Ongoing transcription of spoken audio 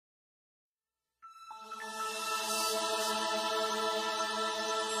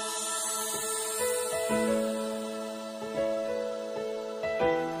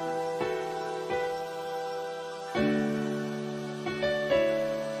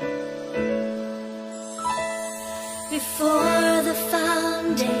Before the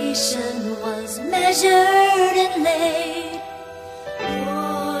foundation was measured and laid,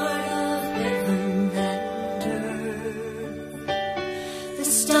 Lord of heaven and earth, the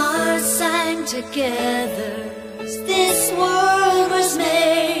stars sang together as this world was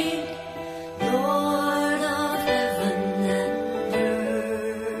made. Lord of heaven and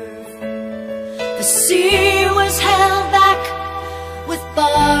earth, the sea was held back with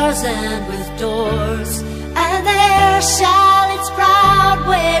bars and with doors, and there shall its proud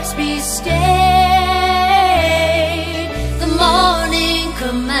waves be stayed. The morning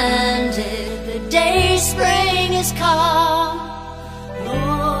commanded, the dayspring is come.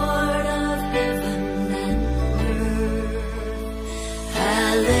 Lord of heaven and earth,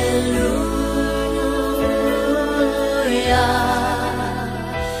 hallelujah,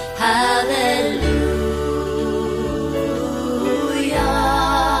 hallelujah.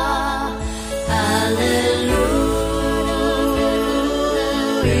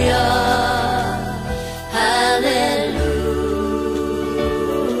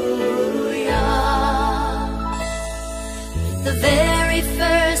 The very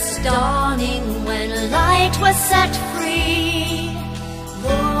first dawning when light was set free,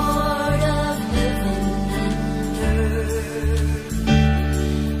 Lord of heaven and earth,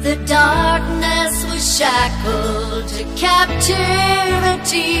 the darkness was shackled to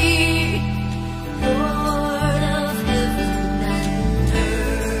captivity. Lord of heaven and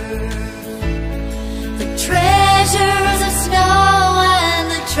earth, the treasures of snow and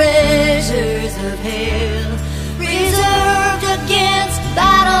the treasures of hail, reserved against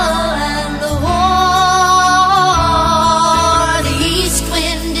battle and the war. The east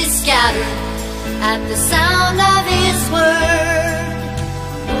wind is scattered at the sound of his word.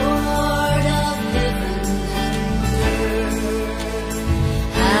 Lord of heaven and earth,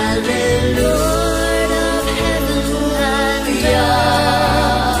 hallelujah. Lord of heaven and earth,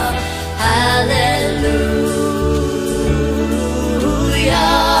 hallelujah,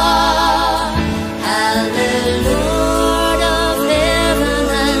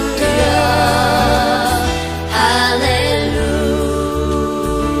 hallelujah.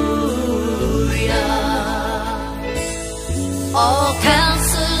 All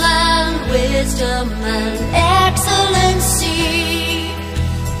counsel and wisdom and excellency,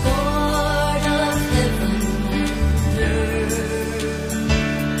 Lord of heaven and earth,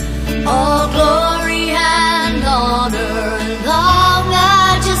 all glory and honor and all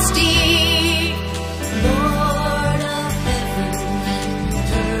majesty, Lord of heaven and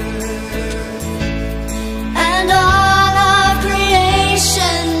earth, and all of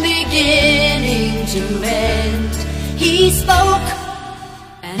creation beginning to end. He spoke,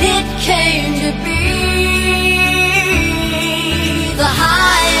 and it came to be.